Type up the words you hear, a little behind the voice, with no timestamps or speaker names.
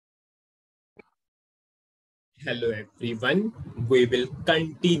Hello everyone, we will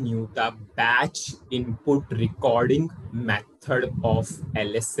continue the batch input recording method of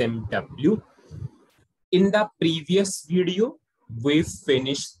LSMW. In the previous video, we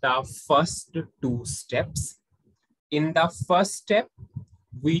finished the first two steps. In the first step,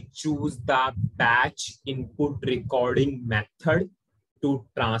 we choose the batch input recording method to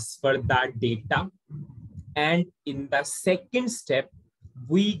transfer the data. And in the second step,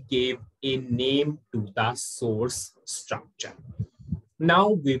 we gave a name to the source structure. Now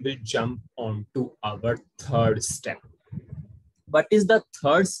we will jump on to our third step. What is the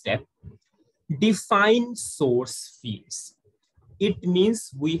third step? Define source fields. It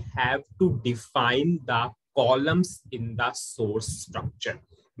means we have to define the columns in the source structure.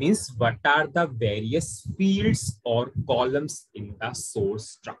 Means what are the various fields or columns in the source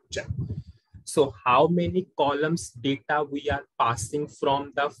structure. So how many columns data we are passing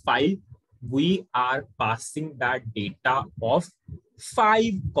from the file? We are passing the data of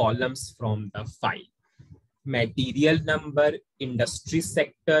 5 columns from the file. Material number, industry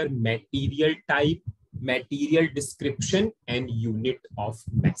sector, material type, material description, and unit of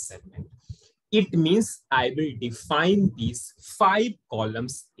measurement. It means I will define these 5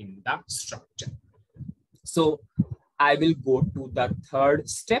 columns in the structure. So I will go to the third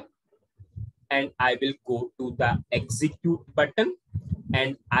step and I will go to the execute button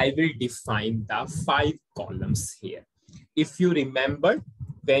and I will define the 5 columns here. If you remember,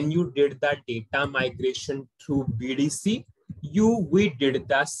 when you did the data migration through BDC, we did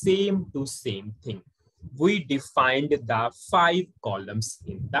the same thing. We defined the 5 columns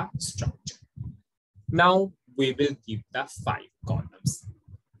in the structure. Now we will give the 5 columns.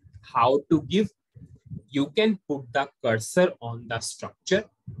 How to give? You can put the cursor on the structure.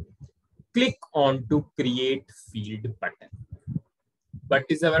 Click on to create field button. What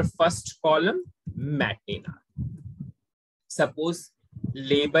is our first column? Material. Suppose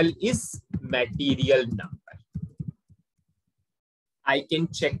label is material number. I can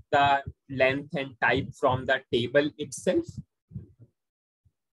check the length and type from the table itself.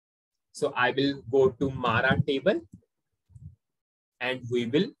 So I will go to Mara table and we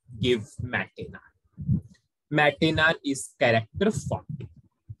will give material. Material is character 40.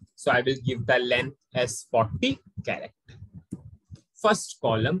 So I will give the length as 40 character. First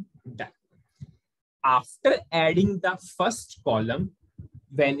column done. After adding the first column,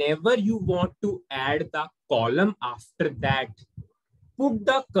 whenever you want to add the column after that, put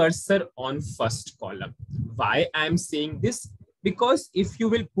the cursor on first column. Why I am saying this? Because if you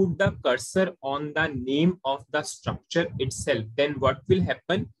will put the cursor on the name of the structure itself, then what will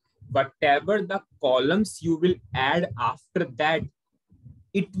happen? Whatever the columns you will add after that,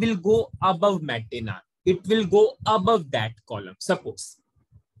 it will go above material. It will go above that column. Suppose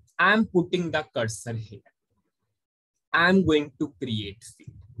I am putting the cursor here. I am going to create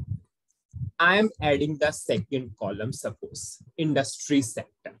field. I am adding the second column, suppose industry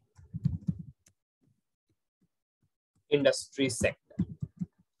sector. Industry sector.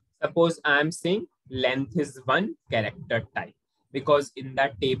 Suppose I am saying length is 1, character type, because in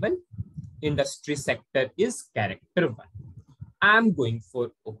that table, industry sector is character 1. I am going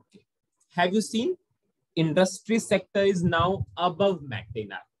for OK. Have you seen? Industry sector is now above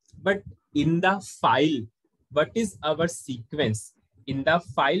material. But in the file, what is our sequence? In the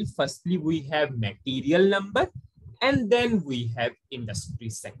file, firstly, we have material number and then we have industry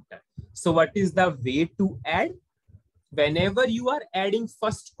sector. So what is the way to add? Whenever you are adding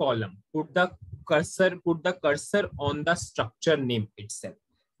first column, put the cursor on the structure name itself.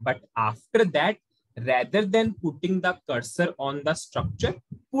 But after that, rather than putting the cursor on the structure,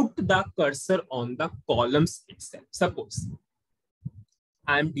 put the cursor on the columns itself. Suppose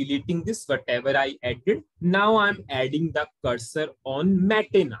I'm deleting this, whatever I added. Now I'm adding the cursor on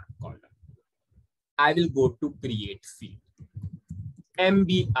material column. I will go to create field.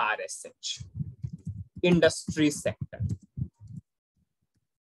 MBRSH. Industry sector.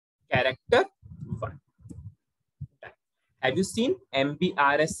 Character 1. Have you seen?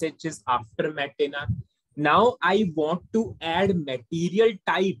 MBRSH is after material. Now I want to add material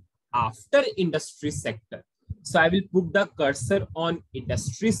type after industry sector. So I will put the cursor on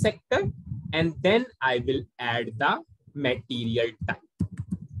industry sector and then I will add the material type.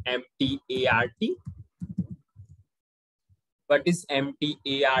 MTART. What is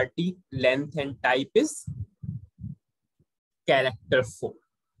MTART? Length and type is character 4.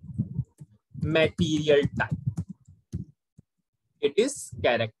 Material type. It is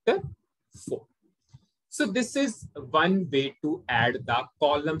character 4. So this is one way to add the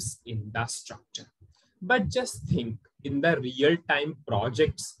columns in the structure. But just think, in the real-time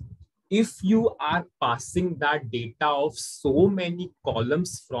projects, If you are passing the data of so many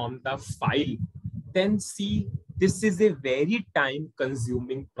columns from the file, then see, this is a very time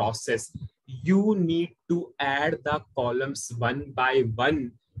consuming process. You need to add the columns one by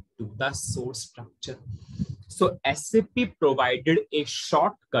one to the source structure. So SAP provided a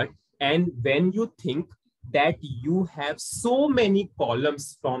shortcut, and when you think that you have so many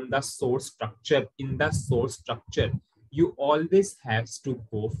columns from the source structure in the source structure, you always have to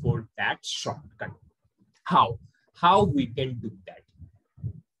go for that shortcut. How? How we can do that?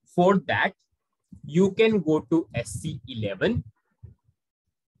 For that, you can go to SC11,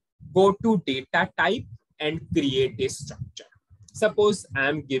 go to data type and create a structure. Suppose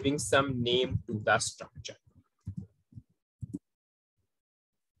I'm giving some name to the structure.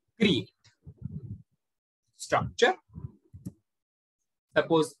 Create structure.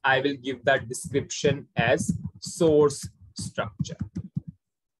 Suppose I will give the description as source structure.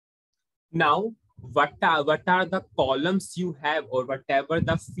 Now, what are the columns you have, or whatever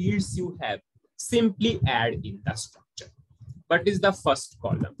the fields you have, simply add in the structure. What is the first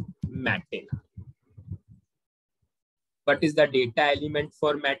column? Matena. What is the data element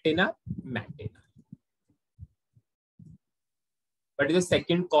for Matena? Matena. What is the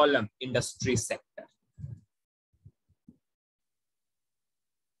second column? Industry sector.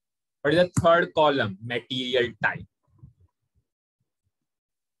 What is the third column? Material type.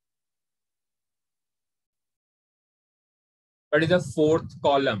 What is the fourth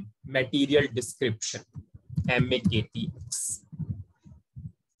column? Material description. MAKTX.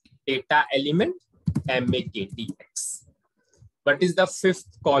 Data element. MAKTX. What is the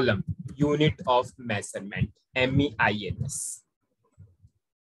fifth column? Unit of measurement. MEINS.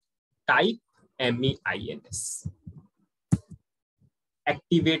 Type. MEINS.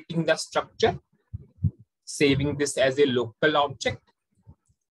 Activating the structure, saving this as a local object.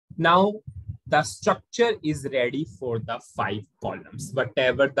 Now the structure is ready for the 5 columns,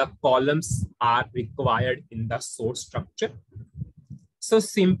 whatever the columns are required in the source structure. So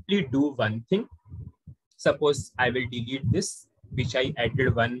simply do one thing. Suppose I will delete this, which I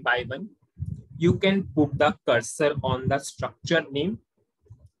added one by one. You can put the cursor on the structure name,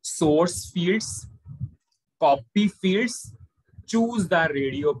 source fields, copy fields, choose the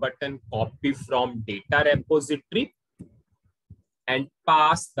radio button, copy from data repository, and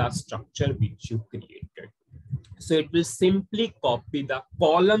pass the structure which you created. So it will simply copy the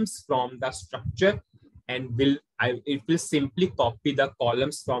columns from the structure, and it will simply copy the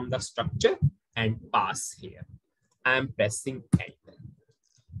columns from the structure and pass here. I am pressing enter,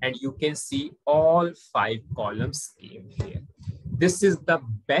 and you can see all 5 columns came here. This is the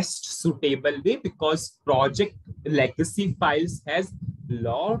best suitable way, because project legacy files has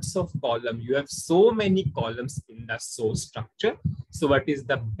lots of columns. You have so many columns in the source structure. So what is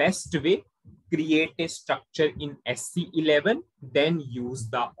the best way? Create a structure in SC11, then use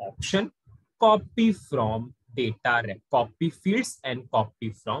the option copy from data, copy fields and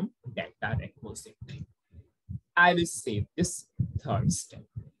copy from data repository. I will save this third step.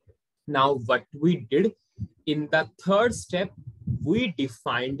 Now what we did in the third step, we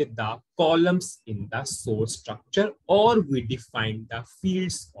defined the columns in the source structure, or we defined the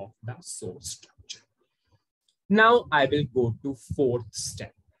fields of the source structure. Now I will go to fourth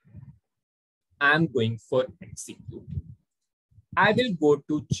step. I'm going for execute. I will go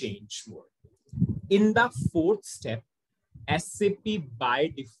to change mode. In the fourth step, SAP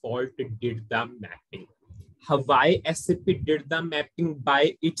by default did the mapping. Why SAP did the mapping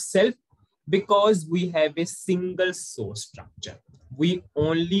by itself? Because we have a single source structure. We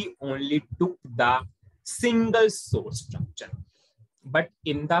only took the single source structure. But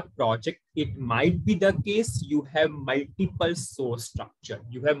in the project, it might be the case you have multiple source structure.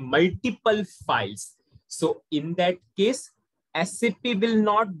 You have multiple files. So in that case, SAP will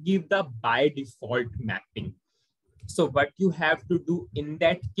not give the by default mapping. So what you have to do in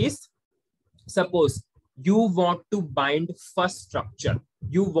that case, suppose you want to bind first structure,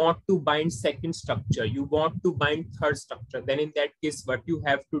 you want to bind second structure, you want to bind third structure, then in that case, what you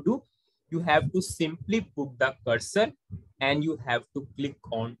have to do, you have to simply put the cursor and you have to click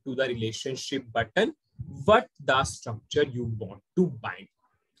on to the relationship button, what the structure you want to bind.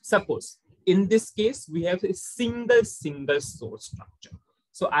 Suppose in this case, we have a single source structure.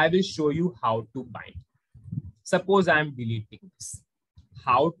 So I will show you how to bind. Suppose I am deleting this.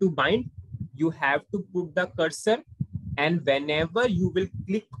 How to bind? You have to put the cursor, and whenever you will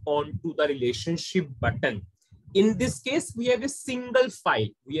click on to the relationship button, in this case, we have a single file.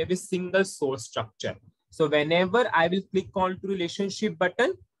 We have a single source structure. So whenever I will click on to relationship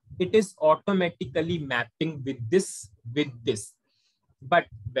button, it is automatically mapping with this, with this. But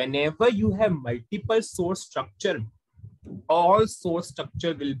whenever you have multiple source structure, all source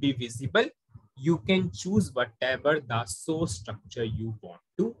structure will be visible. You can choose whatever the source structure you want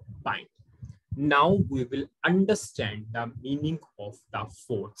to bind. Now we will understand the meaning of the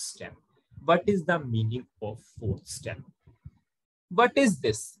fourth step. What is the meaning of fourth step? What is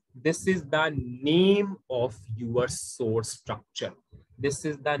this? This is the name of your source structure. This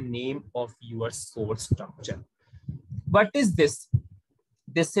is the name of your source structure. What is this?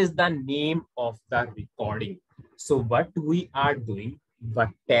 This is the name of the recording. So what we are doing,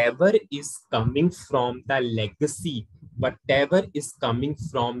 whatever is coming from the legacy, whatever is coming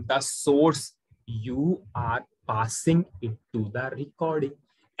from the source, you are passing it to the recording.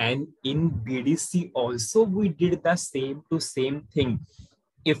 And in BDC also, we did the same thing.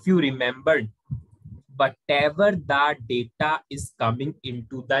 If you remembered, whatever the data is coming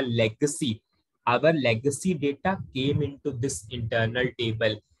into the legacy, our legacy data came into this internal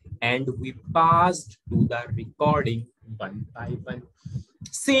table and we passed to the recording one by one.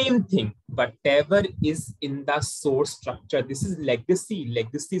 Same thing, whatever is in the source structure, this is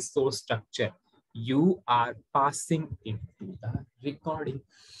legacy source structure, you are passing into the recording.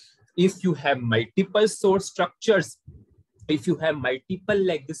 If you have multiple source structures, if you have multiple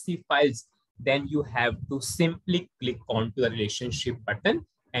legacy files, then you have to simply click onto the relationship button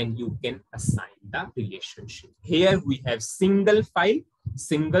and you can assign the relationship. Here we have single file,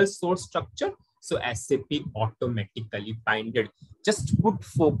 single source structure. So SAP automatically binded. Just put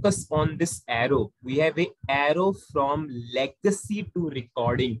focus on this arrow. We have an arrow from legacy to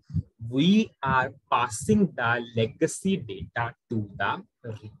recording. We are passing the legacy data to the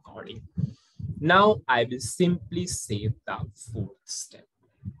recording. Now I will simply save the fourth step.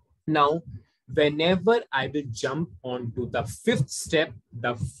 Now, whenever I will jump onto the fifth step,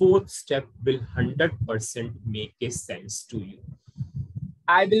 the fourth step will 100% make a sense to you.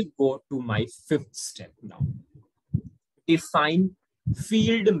 I will go to my fifth step now. Define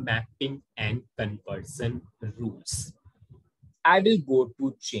field mapping and conversion rules. I will go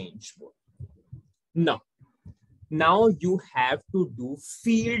to change mode. Now you have to do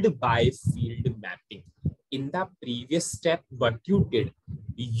field by field mapping. In the previous step, what you did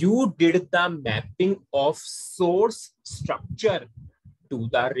the mapping of source structure to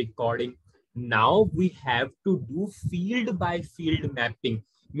the recording. Now we have to do field by field mapping.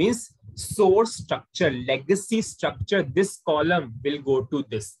 Means source structure, legacy structure, this column will go to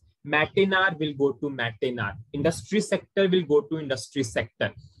this. Matenar will go to Matenar. Industry sector will go to industry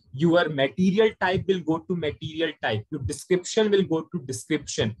sector. Your material type will go to material type. Your description will go to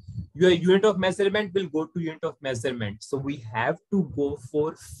description. Your unit of measurement will go to unit of measurement. So we have to go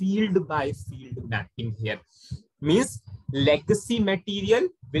for field by field mapping here. Means legacy material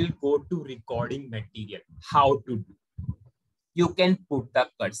will go to recording material. How to do? You can put the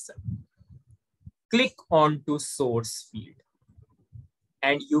cursor. Click on to source field.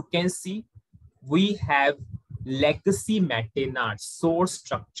 And you can see we have legacy Matenar, source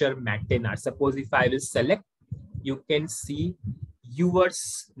structure Matenar. Suppose if I will select, you can see your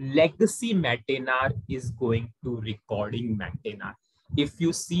legacy Matenar is going to recording Matenar. If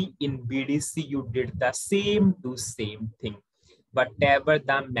you see in BDC, you did the same thing. Whatever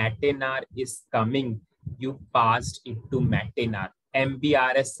the Matenar is coming, you passed it to Matenar.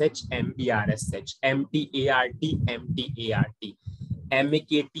 MBRSH, MBRSH, MTART, MTART.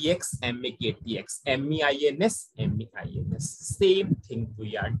 MAKTX, MAKTX, MEINS, MEINS. Same thing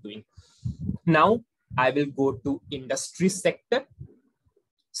we are doing. Now I will go to industry sector,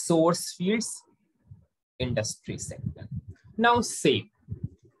 source fields, industry sector. Now save.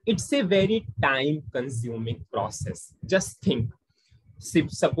 It's a very time consuming process. Just think.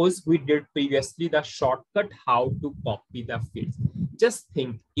 Suppose we did previously the shortcut how to copy the fields. Just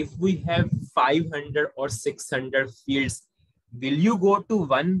think if we have 500 or 600 fields, will you go to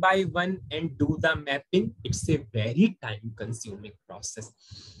one by one and do the mapping? It's a very time consuming process.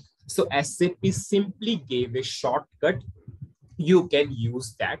 So SAP simply gave a shortcut. You can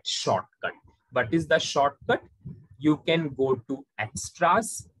use that shortcut. What is the shortcut? You can go to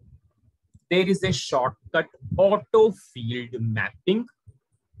extras. There is a shortcut auto field mapping.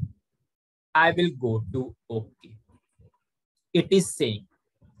 I will go to OK. It is saying,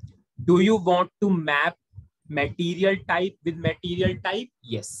 do you want to map material type with material type?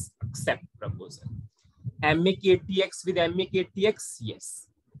 Yes. Accept proposal. MAKTX with MAKTX? Yes.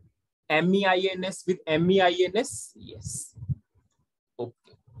 MEINS with MEINS? Yes.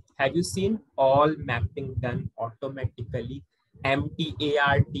 Okay. Have you seen all mapping done automatically?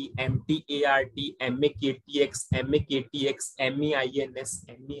 MTART, MTART, MAKTX, MAKTX, MEINS,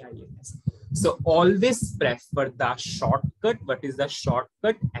 MEINS. So always prefer the shortcut. What is the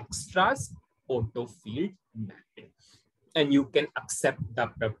shortcut? Extras auto field mapping. And you can accept the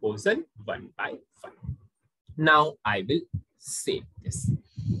proposal one by one. Now I will save this.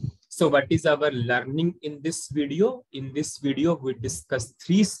 So what is our learning in this video? In this video, we discuss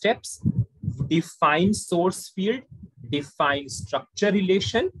 3 steps: define source field, define structure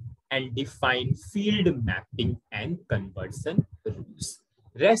relation, and define field mapping and conversion rules.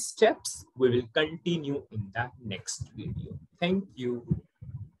 Rest steps we will continue in the next video. Thank you.